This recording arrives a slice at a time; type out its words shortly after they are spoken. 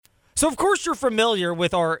So, of course, you're familiar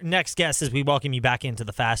with our next guest as we welcome you back into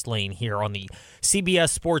the Fast Lane here on the CBS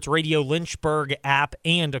Sports Radio Lynchburg app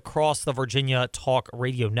and across the Virginia Talk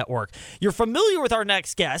Radio Network. You're familiar with our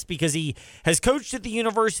next guest because he has coached at the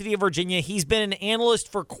University of Virginia. He's been an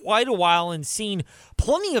analyst for quite a while and seen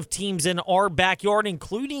plenty of teams in our backyard,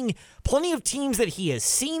 including plenty of teams that he has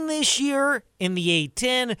seen this year in the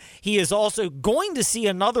A-10. He is also going to see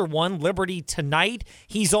another one, Liberty, tonight.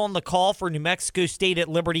 He's on the call for New Mexico State at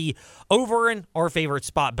Liberty over in our favorite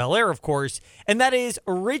spot, Bel Air, of course. And that is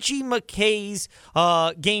Richie McKay's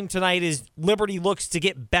game tonight as Liberty looks to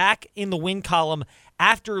get back in the win column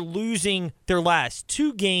after losing their last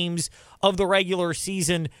two games of the regular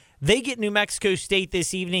season. They get New Mexico State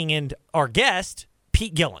this evening, and our guest,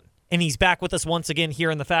 Pete Gillen. And he's back with us once again here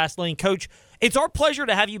in the Fast Lane. Coach, it's our pleasure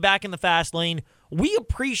to have you back in the Fast Lane. We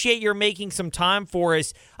appreciate your making some time for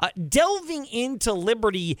us. Delving into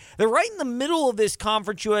Liberty, they're right in the middle of this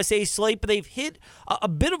Conference USA slate, but they've hit a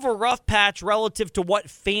bit of a rough patch relative to what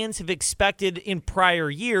fans have expected in prior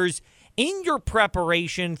years. In your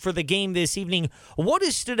preparation for the game this evening, what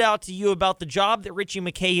has stood out to you about the job that Richie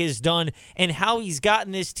McKay has done and how he's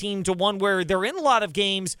gotten this team to one where they're in a lot of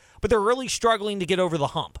games, but they're really struggling to get over the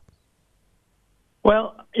hump?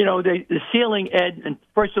 Well, the ceiling, Ed, and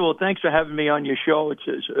first of all, thanks for having me on your show.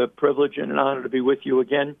 It's a privilege and an honor to be with you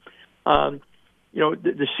again.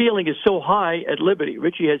 The ceiling is so high at Liberty.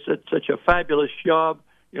 Richie has such a fabulous job,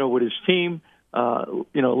 with his team.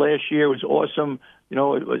 Last year was awesome. It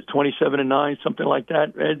was 27-9, something like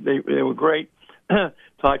that. Ed, they were great.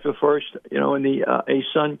 Tied for first, in the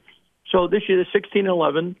A-Sun. So this year, they're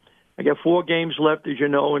 16-11. I got 4 games left, as you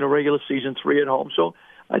know, in a regular season, 3 at home. So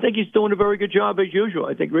I think he's doing a very good job as usual.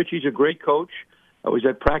 I think Richie's a great coach. I was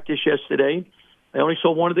at practice yesterday. I only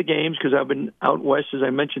saw one of the games because I've been out west, as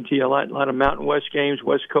I mentioned to you, a lot of Mountain West games,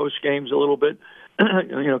 West Coast games a little bit,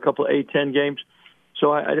 a couple of A-10 games.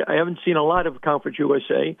 So I haven't seen a lot of Conference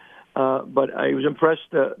USA, but I was impressed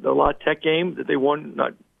the La Tech game that they won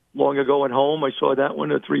not long ago at home. I saw that one,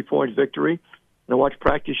 a 3-point victory. And I watched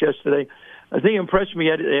practice yesterday. I think it impressed me.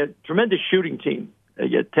 They had a tremendous shooting team. They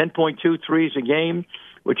get 10.2 threes a game,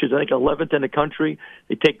 which is, I think, 11th in the country.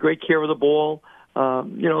 They take great care of the ball.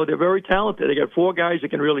 They're very talented. They got 4 guys that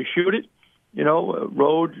can really shoot it.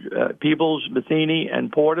 Rode, Peebles, Matheny,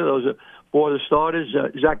 and Porter. Those are 4 of the starters.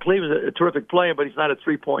 Zach Cleveland's a terrific player, but he's not a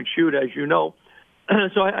 3-point shooter, as you know.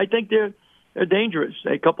 So I think they're dangerous.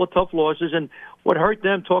 A couple of tough losses. And what hurt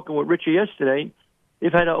them, talking with Richie yesterday,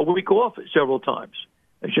 they've had a week off several times.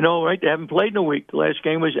 As you know, right, they haven't played in a week. The last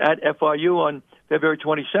game was at FIU on February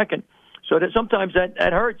 22nd. So sometimes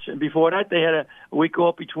that hurts. And before that, they had a week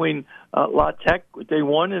off between La Tech, they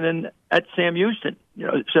won, and then at Sam Houston,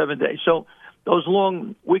 7 days. So those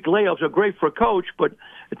long week layoffs are great for a coach, but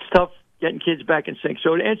it's tough getting kids back in sync.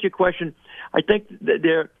 So to answer your question, I think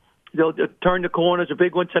that they'll turn the corner. It's a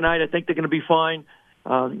big one tonight. I think they're going to be fine.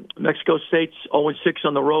 Mexico State's 0-6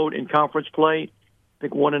 on the road in conference play. I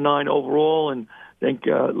think 1-9 overall, and I think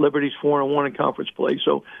Liberty's 4-1 in conference play.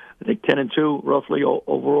 So I think 10-2 roughly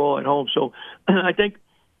overall at home. So I think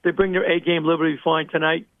they bring their A game. Liberty fine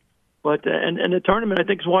tonight, but and the tournament I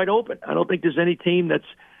think is wide open. I don't think there's any team that's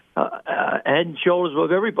head and shoulders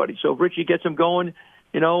above everybody. So if Richie gets them going,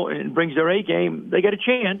 and brings their A game, they get a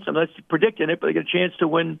chance. I'm not predicting it, but they get a chance to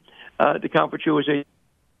win the Conference USA.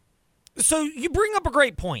 So you bring up a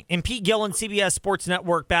great point, and Pete Gillen, CBS Sports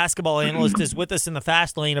Network basketball analyst, is with us in the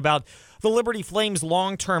Fast Lane about the Liberty Flames'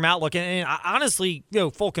 long-term outlook. And honestly,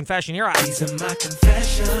 full confession here, I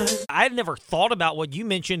had never thought about what you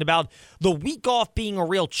mentioned about the week off being a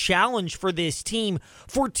real challenge for this team.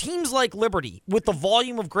 For teams like Liberty, with the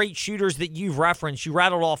volume of great shooters that you've referenced, you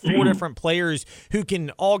rattled off 4 different players who can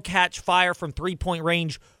all catch fire from three-point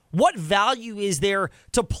range. What value is there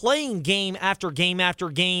to playing game after game after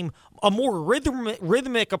game, a more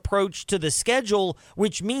rhythmic approach to the schedule,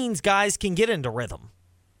 which means guys can get into rhythm?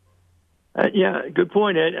 Yeah, good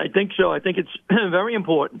point, Ed. I think so. I think it's very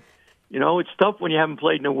important. It's tough when you haven't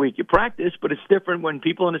played in a week. You practice, but it's different when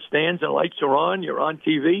people in the stands, the lights are on, you're on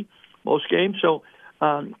TV most games. So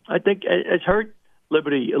I think it's hurt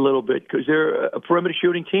Liberty a little bit because they're a perimeter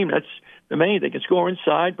shooting team. That's the main. They can score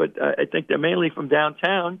inside, but I think they're mainly from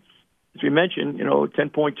downtown. As we mentioned,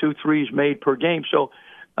 10.2 threes made per game. So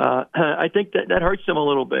I think that hurts them a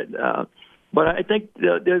little bit. But I think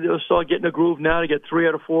they'll start getting a groove now to get 3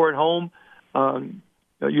 out of 4 at home.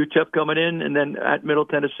 UTEP coming in, and then at Middle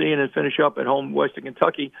Tennessee, and then finish up at home Western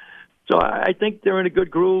Kentucky. So I think they're in a good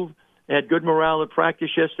groove. They had good morale at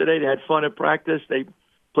practice yesterday. They had fun at practice. They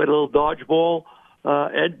played a little dodgeball.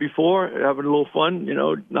 Ed before, having a little fun,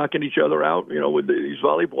 knocking each other out, with these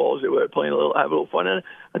volleyballs. They were playing have a little fun, and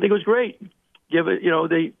I think it was great. Give it,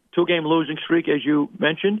 they 2-game losing streak, as you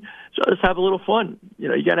mentioned. So let's have a little fun. You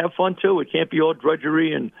got to have fun too. It can't be all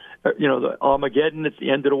drudgery and the Armageddon. It's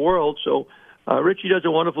the end of the world. So Richie does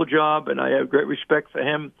a wonderful job, and I have great respect for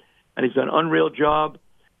him. And he's done an unreal job.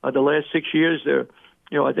 The last 6 years, they're,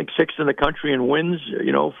 I think 6th in the country in wins.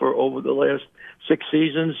 For over the last 6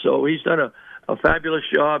 seasons. So he's done a fabulous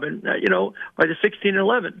job, and by the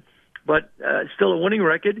 16-11. But still a winning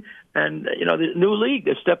record, and the new league,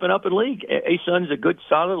 they're stepping up in league. ASUN's a good,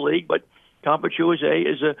 solid league, but Conference USA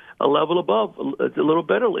is a level above. It's a little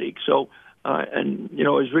better league. So,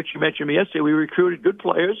 as Richie mentioned me yesterday, we recruited good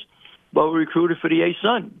players, but we recruited for the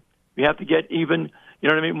ASUN. We have to get even,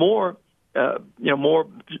 more, more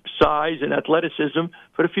size and athleticism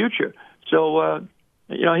for the future. So,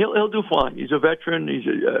 he'll do fine. He's a veteran. He's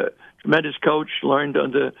a tremendous coach. Learned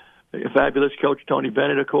under a fabulous coach, Tony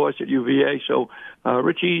Bennett, of course, at UVA. So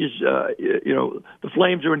Richie is, the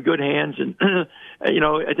Flames are in good hands, and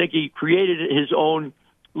I think he created his own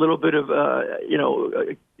little bit of, a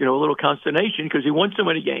little consternation because he won so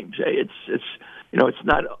many games. It's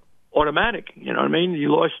not automatic. You know what I mean? You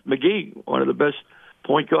lost McGee, one of the best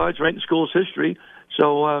point guards right in school's history.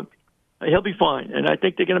 So he'll be fine, and I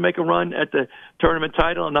think they're going to make a run at the tournament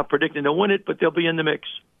title. I'm not predicting they'll win it, but they'll be in the mix.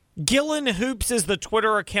 Gillen Hoops is the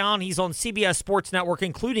Twitter account. He's on CBS Sports Network,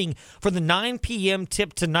 including for the 9 p.m.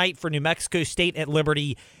 tip tonight for New Mexico State at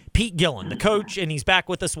Liberty. Pete Gillen, the coach, and he's back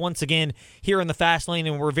with us once again here in the Fast Lane,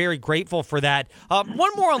 and we're very grateful for that.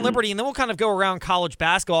 One more on Liberty, and then we'll kind of go around college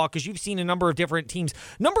basketball because you've seen a number of different teams,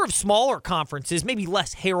 number of smaller conferences, maybe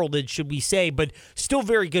less heralded, should we say, but still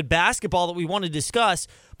very good basketball that we want to discuss.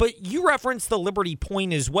 But you referenced the Liberty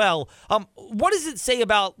point as well. What does it say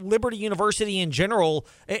about Liberty University in general?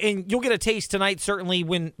 And you'll get a taste tonight, certainly,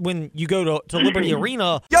 when you go to Liberty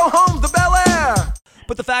Arena. Yo, home, the Bel Air!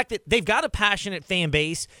 But the fact that they've got a passionate fan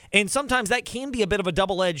base, and sometimes that can be a bit of a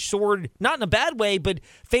double-edged sword, not in a bad way, but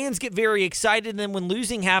fans get very excited, and then when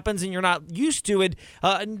losing happens and you're not used to it,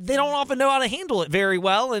 they don't often know how to handle it very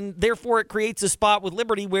well, and therefore it creates a spot with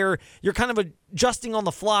Liberty where you're kind of adjusting on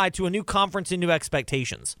the fly to a new conference and new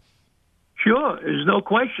expectations. Sure, there's no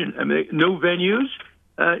question. I mean, new venues.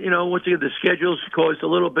 Once again, the schedules caused a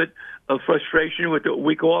little bit of frustration with the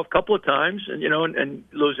week off a couple of times, and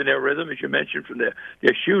losing their rhythm, as you mentioned, from their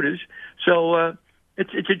shooters. So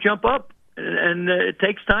it's a jump up, and it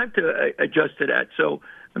takes time to adjust to that. So,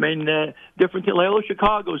 I mean, different than Loyola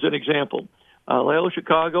Chicago is an example. Loyola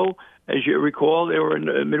Chicago, as you recall, they were in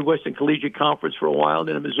the Midwestern Collegiate Conference for a while,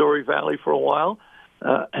 then in the Missouri Valley for a while. They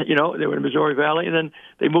were in Missouri Valley, and then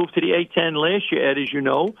they moved to the A-10 last year, Ed, as you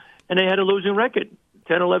know, and they had a losing record.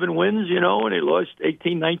 10, 11 wins, and they lost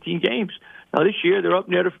 18, 19 games. Now, this year, they're up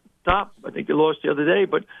near the top. I think they lost the other day,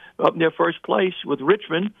 but up near first place with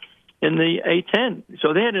Richmond in the A-10.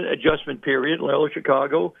 So they had an adjustment period, Loyola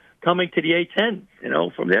Chicago, coming to the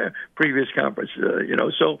A-10, from their previous conference,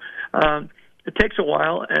 So it takes a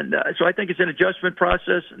while, and so I think it's an adjustment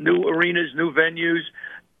process, new arenas, new venues.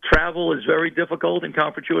 Travel is very difficult in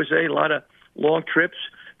Conference USA, a lot of long trips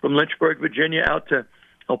from Lynchburg, Virginia, out to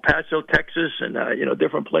El Paso, Texas, and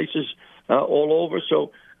different places all over.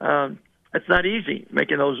 So it's not easy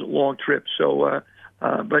making those long trips. So,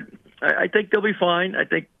 but I think they'll be fine. I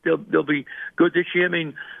think they'll be good this year. I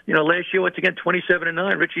mean, last year once again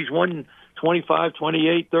 27-9. Richie's won 25,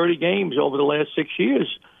 28, 30 games over the last 6 years.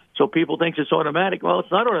 So people think it's automatic. Well,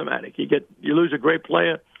 it's not automatic. You lose a great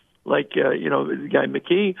player like the guy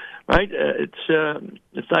McKee, right?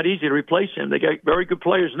 It's not easy to replace him. They got very good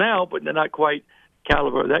players now, but they're not quite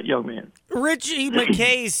caliber of that young man. Richie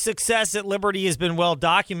McKay's success at Liberty has been well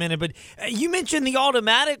documented, but you mentioned the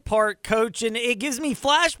automatic part, Coach, and it gives me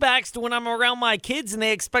flashbacks to when I'm around my kids and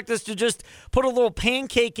they expect us to just put a little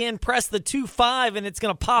pancake in, press the 2-5, and it's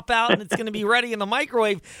going to pop out and it's going to be ready in the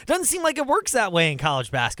microwave. Doesn't seem like it works that way in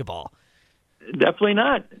college basketball. Definitely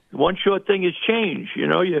not. One short thing is change.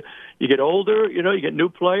 You get older, you get new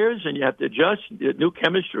players, and you have to adjust, you get new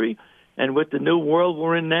chemistry. And with the new world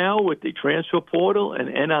we're in now, with the transfer portal and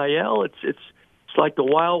NIL, it's like the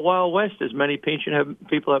wild, wild west, as many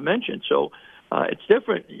people have mentioned. So it's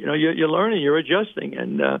different. You're learning, you're adjusting.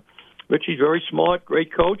 And Richie's very smart,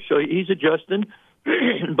 great coach, so he's adjusting.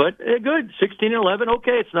 But they're good, 16-11.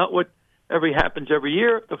 Okay, it's not what happens every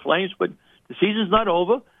year, the Flames, but the season's not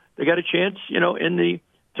over. They got a chance, in the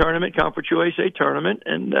tournament, Conference USA tournament,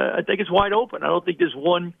 and I think it's wide open. I don't think there's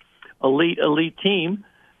one elite team.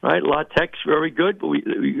 Right, La Tech's very good, but we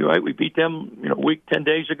beat them, a week, 10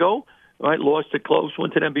 days ago. Right, lost a close one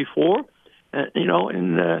to them before,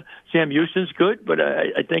 and Sam Houston's good, but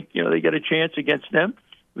I think they got a chance against them.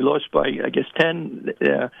 We lost by, I guess, 10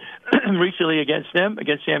 recently against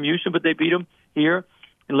Sam Houston, but they beat them here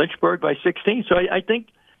in Lynchburg by 16. So I think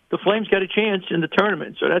the Flames got a chance in the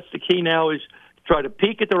tournament. So that's the key now, is try to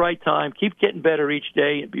peak at the right time, keep getting better each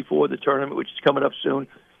day before the tournament, which is coming up soon,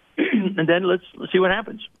 and then let's see what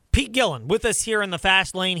happens. Pete Gillen with us here in the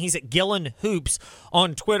Fast Lane. He's at Gillen Hoops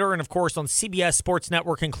on Twitter and, of course, on CBS Sports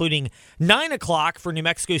Network, including 9 o'clock for New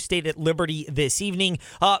Mexico State at Liberty this evening.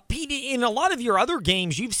 Pete, in a lot of your other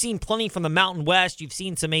games, you've seen plenty from the Mountain West. You've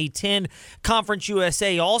seen some A-10, Conference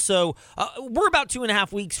USA also. We're about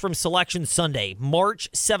 2.5 weeks from Selection Sunday,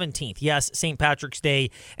 March 17th. Yes, St. Patrick's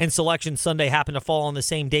Day and Selection Sunday happen to fall on the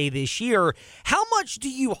same day this year. How much do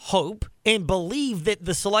you hope and believe that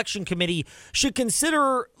the selection committee should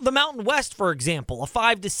consider the Mountain West, for example, a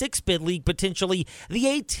 5 to 6 bid league, potentially the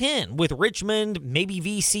A-10 with Richmond, maybe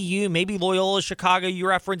VCU, maybe Loyola Chicago? You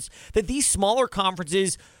referenced that these smaller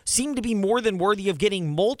conferences seem to be more than worthy of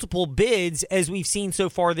getting multiple bids, as we've seen so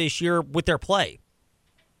far this year with their play.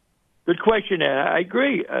 Good question, Ed. I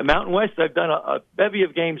agree. Mountain West, I've done a bevy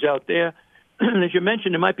of games out there. As you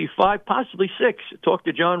mentioned, there might be 5, possibly 6. Talk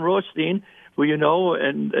to John Rothstein, who you know,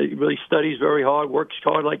 and he really studies very hard, works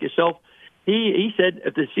hard like yourself. He said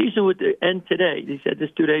if the season would end today, he said this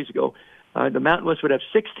 2 days ago, the Mountain West would have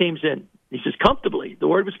 6 teams in. He says comfortably. The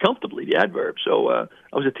word was comfortably, the adverb. So I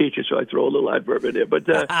was a teacher, so I throw a little adverb in there. But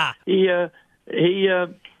he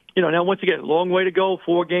now once again, a long way to go.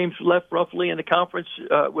 4 games left roughly in the conference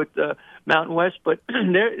with Mountain West. But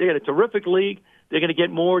they got a terrific league. They're going to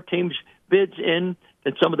get more teams bids in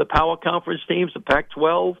than some of the power conference teams, the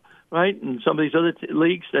Pac-12, right, and some of these other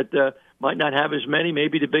leagues that might not have as many.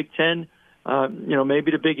 Maybe the Big Ten,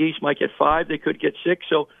 maybe the Big East might get 5. They could get 6.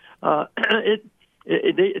 So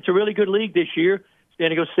it's a really good league this year. San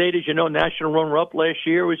Diego State, as you know, national runner-up last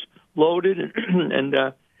year, was loaded,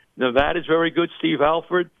 and Nevada's very good. Steve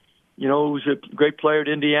Alford, who's a great player at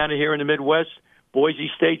Indiana here in the Midwest. Boise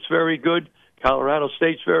State's very good. Colorado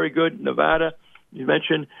State's very good. Nevada, you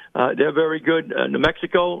mentioned, they're very good. New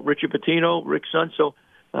Mexico, Richie Pitino, Rick Sun. So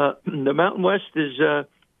the Mountain West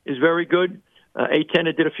is very good. A-10,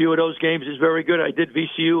 I did a few of those games, is very good. I did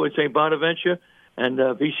VCU and St. Bonaventure, and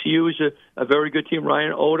VCU is a very good team.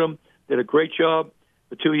 Ryan Odom did a great job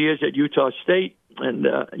for 2 years at Utah State and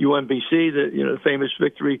UMBC, the famous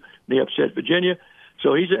victory they upset Virginia.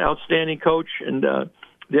 So he's an outstanding coach, and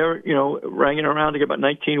they're ranging around to get about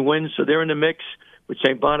 19 wins. So they're in the mix with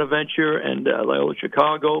St. Bonaventure and Loyola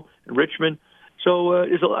Chicago and Richmond. So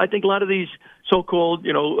I think a lot of these so-called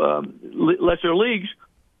lesser leagues,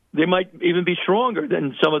 they might even be stronger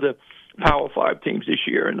than some of the Power 5 teams this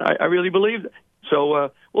year, and I really believe that.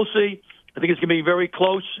 So we'll see. I think it's going to be very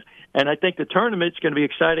close, and I think the tournament's going to be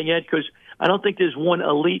exciting, Ed, because I don't think there's one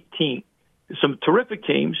elite team. There's some terrific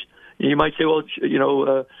teams. You might say, well,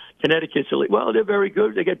 Connecticut's elite. Well, they're very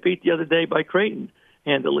good. They got beat the other day by Creighton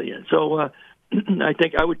handily. And so I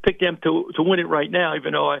think I would pick them to win it right now,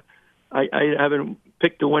 even though I haven't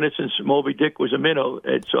picked to win it since Moby Dick was a minnow.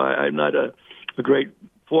 And so I'm not a great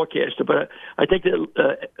forecaster. But I think that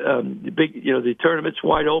the big, the tournament's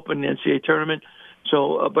wide open, the NCAA tournament.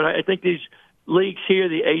 So, but I think these leagues here,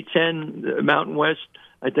 the A-10, the Mountain West,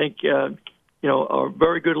 I think are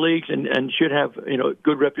very good leagues and should have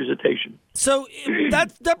good representation. So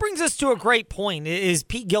that brings us to a great point. Is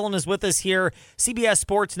Pete Gillen is with us here, CBS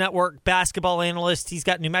Sports Network basketball analyst. He's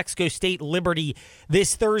got New Mexico State Liberty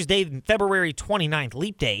this Thursday, February 29th,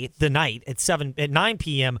 Leap Day, the night at 9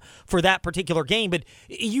 p.m. for that particular game. But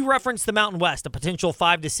you referenced the Mountain West, a potential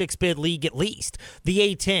 5 to 6 bid league at least. The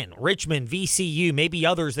A-10, Richmond, VCU, maybe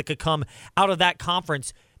others that could come out of that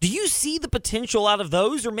conference. Do you see the potential out of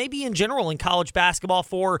those, or maybe in general in college basketball,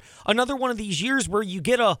 for another one of these years where you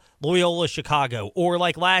get a Loyola Chicago, or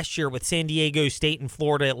like last year with San Diego State and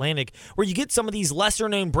Florida Atlantic, where you get some of these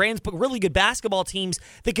lesser-known brands but really good basketball teams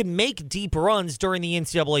that could make deep runs during the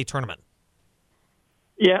NCAA tournament?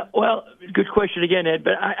 Yeah, well, good question again, Ed,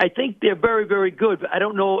 but I think they're very, very good. But I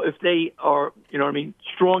don't know if they are,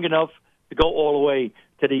 strong enough to go all the way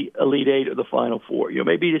to the Elite Eight or the Final Four.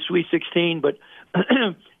 Maybe the Sweet 16, but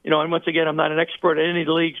and once again, I'm not an expert at any of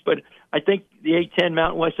the leagues, but I think the A-10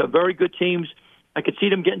 Mountain West are very good teams. I could see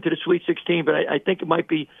them getting to the Sweet 16, but I think it might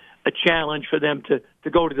be a challenge for them to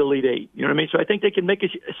go to the Elite Eight. You know what I mean? So I think they can make a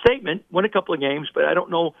statement, win a couple of games, but I don't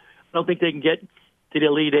know. I don't think they can get to the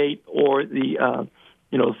Elite Eight or the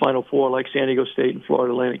the Final Four like San Diego State and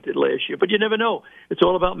Florida Atlantic did last year. But you never know. It's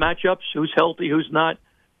all about matchups. Who's healthy? Who's not?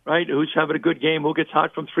 Right? Who's having a good game? Who gets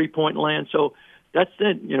hot from three-point land? So that's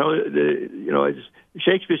it. As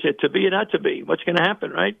Shakespeare said, to be or not to be. What's going to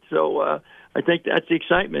happen, right? So I think that's the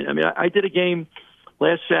excitement. I mean, I did a game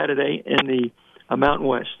last Saturday in the Mountain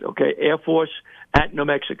West, okay, Air Force at New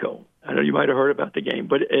Mexico. I know you might have heard about the game,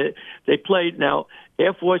 but they played. Now,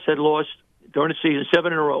 Air Force had lost during the season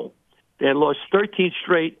 7 in a row. They had lost 13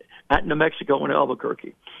 straight at New Mexico in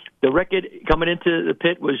Albuquerque. The record coming into the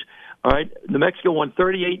pit was, all right, New Mexico won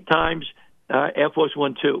 38 times, Air Force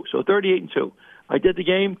won 2. So 38-2. I did the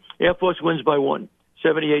game, Air Force wins by 1,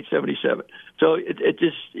 78-77. So it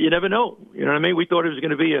just, you never know. You know what I mean? We thought it was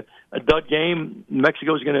going to be a dud game. New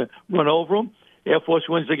Mexico was going to run over them. Air Force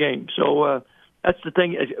wins the game. So that's the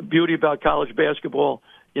thing, beauty about college basketball.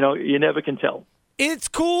 You know, you never can tell. It's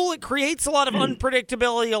cool. It creates a lot of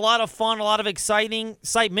unpredictability, a lot of fun, a lot of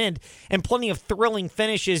excitement, and plenty of thrilling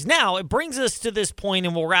finishes. Now, it brings us to this point,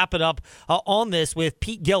 and we'll wrap it up on this with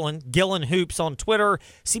Pete Gillen, Gillen Hoops on Twitter,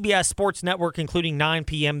 CBS Sports Network, including 9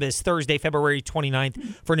 p.m. this Thursday, February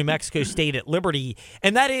 29th for New Mexico State at Liberty.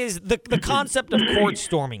 And that is the concept of court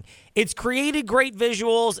storming. It's created great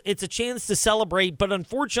visuals. It's a chance to celebrate, but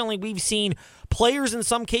unfortunately, we've seen players in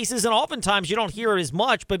some cases, and oftentimes you don't hear it as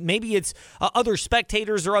much, but maybe it's other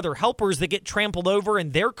spectators or other helpers that get trampled over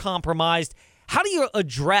and they're compromised. How do you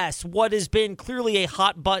address what has been clearly a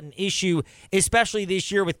hot-button issue, especially this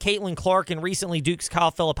year with Caitlin Clark and recently Duke's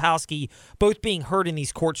Kyle Filipowski both being hurt in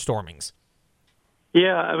these court stormings?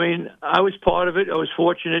 Yeah, I mean, I was part of it. I was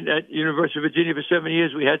fortunate at University of Virginia for 7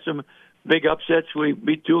 years. We had some big upsets. We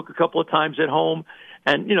beat Duke a couple of times at home.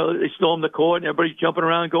 And, you know, they stormed the court, and everybody's jumping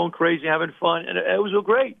around, going crazy, having fun. And it was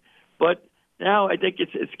great. But now I think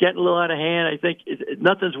it's getting a little out of hand. I think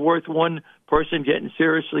nothing's worth one person getting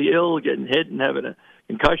seriously ill, getting hit and having a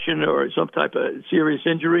concussion or some type of serious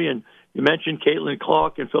injury. And you mentioned Caitlin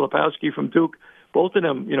Clark and Filipowski from Duke. Both of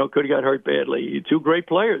them, you know, could have got hurt badly. 2 great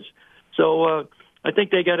players. So I think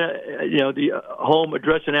they got to, you know, the home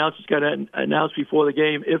address announcers got to announce before the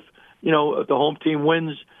game if the home team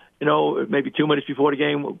wins, you know, maybe 2 minutes before the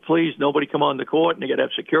game, please, nobody come on the court, and they got to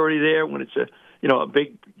have security there when it's a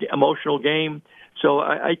big emotional game. So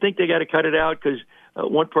I think they got to cut it out because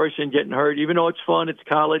one person getting hurt, even though it's fun, it's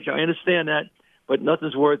college, I understand that, but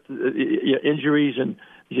nothing's worth injuries. And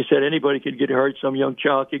as you said, anybody could get hurt. Some young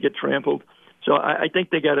child could get trampled. So I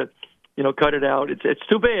think they got to, cut it out. It's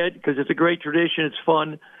too bad because it's a great tradition. It's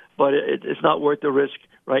fun, but it's not worth the risk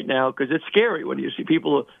right now because it's scary when you see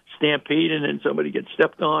people stampeding and somebody gets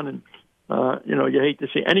stepped on, and you hate to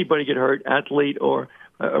see anybody get hurt, athlete or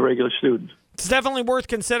a regular student. It's definitely worth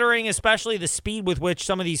considering, especially the speed with which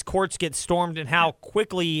some of these courts get stormed and how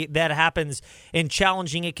quickly that happens and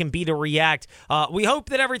challenging it can be to react. We hope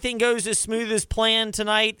that everything goes as smooth as planned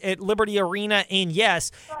tonight at Liberty Arena. And,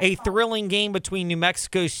 yes, a thrilling game between New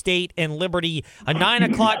Mexico State and Liberty. A 9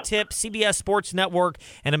 o'clock tip, CBS Sports Network,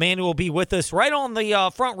 and Amanda will be with us right on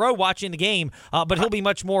the front row watching the game. But he'll be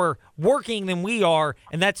much more working than we are,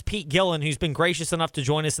 and that's Pete Gillen, who's been gracious enough to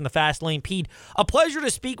join us in the Fast Lane. Pete, a pleasure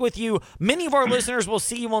to speak with you. Many of our listeners will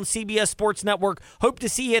see you on CBS Sports Network. Hope to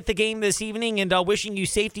see you at the game this evening, and wishing you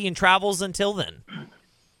safety and travels until then.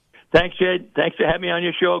 Thanks, Jed. Thanks for having me on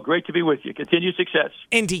your show. Great to be with you. Continued success.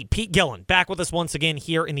 Indeed. Pete Gillen back with us once again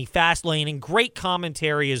here in the Fast Lane, and great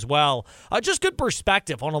commentary as well. Just good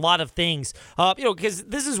perspective on a lot of things. Because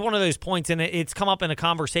this is one of those points, and it's come up in a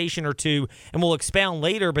conversation or two, and we'll expound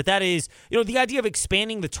later, but that is, the idea of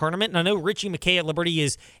expanding the tournament. And I know Richie McKay at Liberty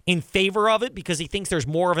is in favor of it because he thinks there's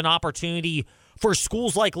more of an opportunity for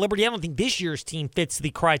schools like Liberty. I don't think this year's team fits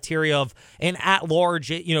the criteria of an at-large,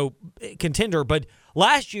 contender, but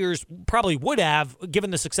last year's probably would have, given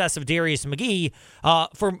the success of Darius McGee,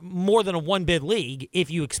 for more than a one-bid league if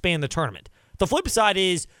you expand the tournament. The flip side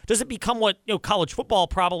is, does it become what college football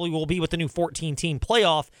probably will be with the new 14-team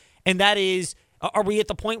playoff, and that is, are we at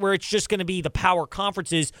the point where it's just going to be the power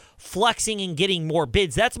conferences flexing and getting more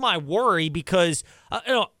bids? That's my worry because,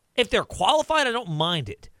 if they're qualified, I don't mind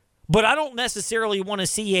it. But I don't necessarily want to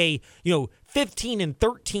see a 15 and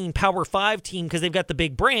 13 Power 5 team because they've got the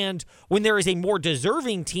big brand when there is a more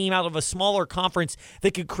deserving team out of a smaller conference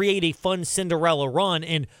that could create a fun Cinderella run.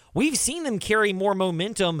 And we've seen them carry more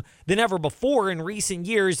momentum than ever before in recent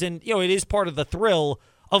years. And, it is part of the thrill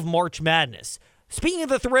of March Madness. Speaking of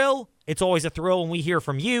the thrill, it's always a thrill when we hear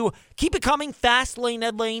from you. Keep it coming. Fast Lane,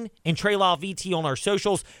 Ed Lane, and Trey Lyle VT on our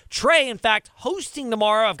socials. Trey, in fact, hosting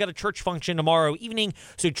tomorrow. I've got a church function tomorrow evening,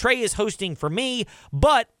 so Trey is hosting for me,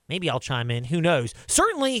 but maybe I'll chime in. Who knows?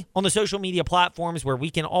 Certainly on the social media platforms where we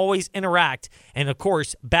can always interact. And, of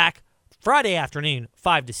course, back Friday afternoon,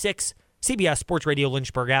 5 to 6, CBS Sports Radio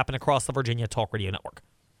Lynchburg app and across the Virginia Talk Radio Network.